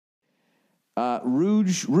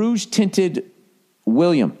Rouge tinted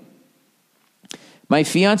William. My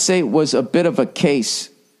fiance was a bit of a case,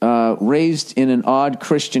 raised in an odd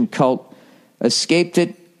Christian cult, escaped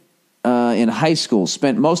it in high school,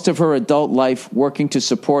 spent most of her adult life working to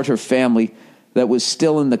support her family that was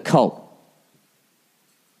still in the cult.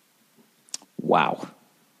 Wow.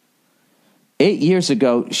 8 years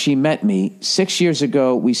ago, she met me. 6 years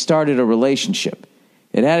ago, we started a relationship.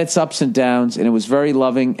 It had its ups and downs, and it was very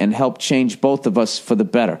loving and helped change both of us for the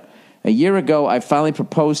better. A year ago, I finally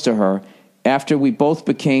proposed to her after we both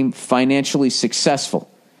became financially successful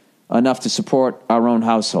enough to support our own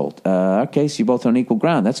household. Okay, so you both on equal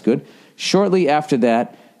ground. That's good. Shortly after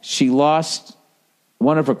that, she lost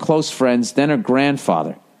one of her close friends, then her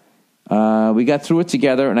grandfather. We got through it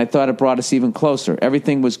together, and I thought it brought us even closer.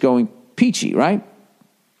 Everything was going peachy, right?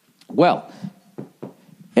 Well,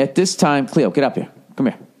 at this time, Cleo, get up here. Come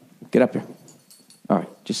here. Get up here. All right,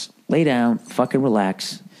 just lay down, fucking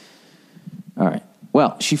relax. All right.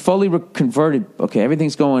 Well, she fully converted. Okay,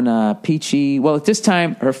 everything's going peachy. Well, at this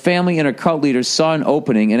time, her family and her cult leaders saw an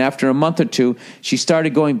opening, and after a month or two, she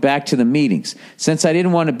started going back to the meetings. Since I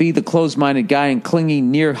didn't want to be the closed-minded guy and clingy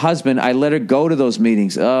near husband, I let her go to those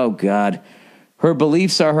meetings. Oh, God. Her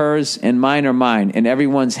beliefs are hers, and mine are mine, and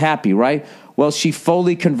everyone's happy, right? Well, she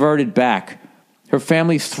fully converted back. Her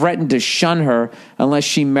family threatened to shun her unless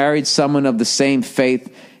she married someone of the same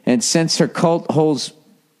faith, and since her cult holds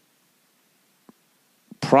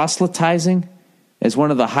proselytizing as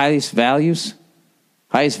one of the highest values,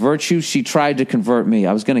 highest virtues, she tried to convert me.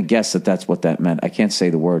 I was going to guess that that's what that meant. I can't say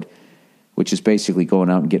the word, which is basically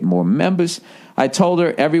going out and getting more members. I told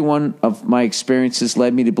her every one of my experiences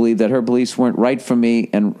led me to believe that her beliefs weren't right for me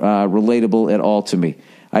and relatable at all to me.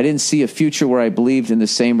 I didn't see a future where I believed in the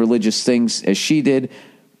same religious things as she did,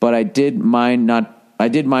 but I did mind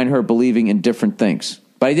her believing in different things.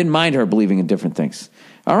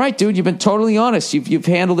 All right, dude, you've been totally honest. You've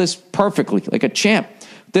handled this perfectly, like a champ.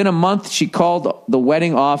 Within a month, she called the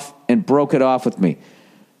wedding off and broke it off with me.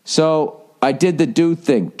 So I did the dude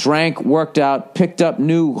thing. Drank, worked out, picked up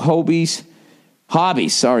new hobbies.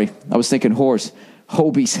 Sorry, I was thinking horse.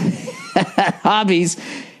 Hobbies. Hobbies.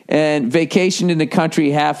 And vacationed in the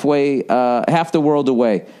country half the world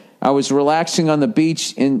away. I was relaxing on the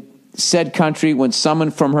beach in said country when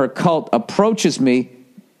someone from her cult approaches me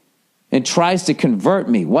and tries to convert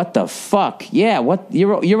me. What the fuck? Yeah, what?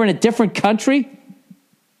 You're in a different country?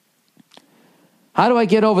 How do I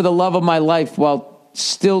get over the love of my life while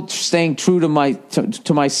still staying true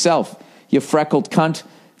to myself, you freckled cunt?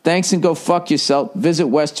 Thanks and go fuck yourself. Visit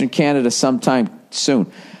Western Canada sometime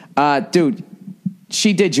soon. Dude,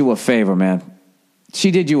 she did you a favor, man.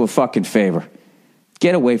 She did you a fucking favor.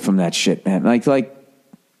 Get away from that shit, man. Like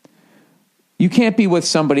you can't be with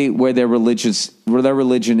somebody where their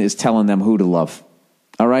religion is telling them who to love.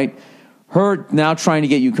 All right? Her now trying to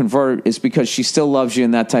get you converted is because she still loves you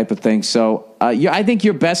and that type of thing. So I think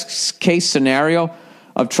your best case scenario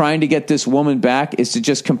of trying to get this woman back is to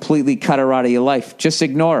just completely cut her out of your life. Just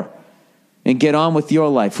ignore her and get on with your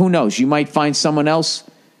life. Who knows? You might find someone else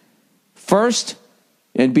first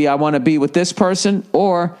and I want to be with this person,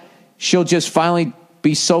 or she'll just finally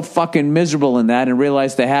be so fucking miserable in that and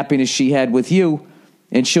realize the happiness she had with you,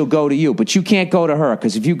 and she'll go to you. But you can't go to her,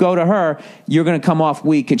 because if you go to her, you're going to come off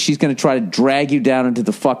weak, and she's going to try to drag you down into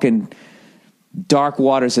the fucking dark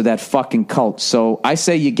waters of that fucking cult. So I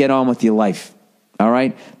say you get on with your life, all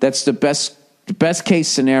right? That's the best case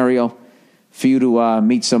scenario for you to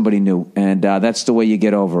meet somebody new, and that's the way you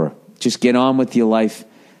get over her. Just get on with your life.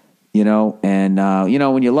 And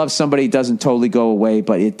when you love somebody, it doesn't totally go away,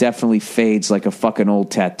 but it definitely fades like a fucking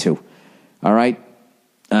old tattoo. All right?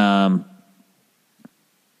 That's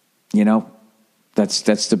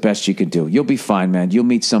the best you can do. You'll be fine, man. You'll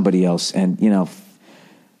meet somebody else, and,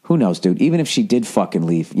 who knows, dude? Even if she did fucking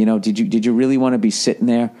leave, did you really want to be sitting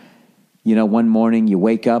there? One morning you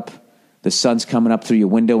wake up, the sun's coming up through your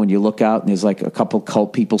window, and you look out, and there's like a couple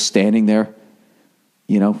cult people standing there,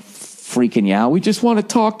 freaking you out. We just want to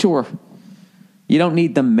talk to her. You don't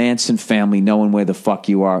need the Manson family knowing where the fuck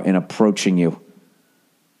you are and approaching you.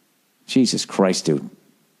 Jesus Christ, dude.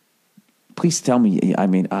 Please tell me.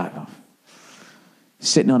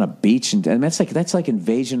 Sitting on a beach, and that's like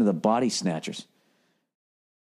Invasion of the Body Snatchers.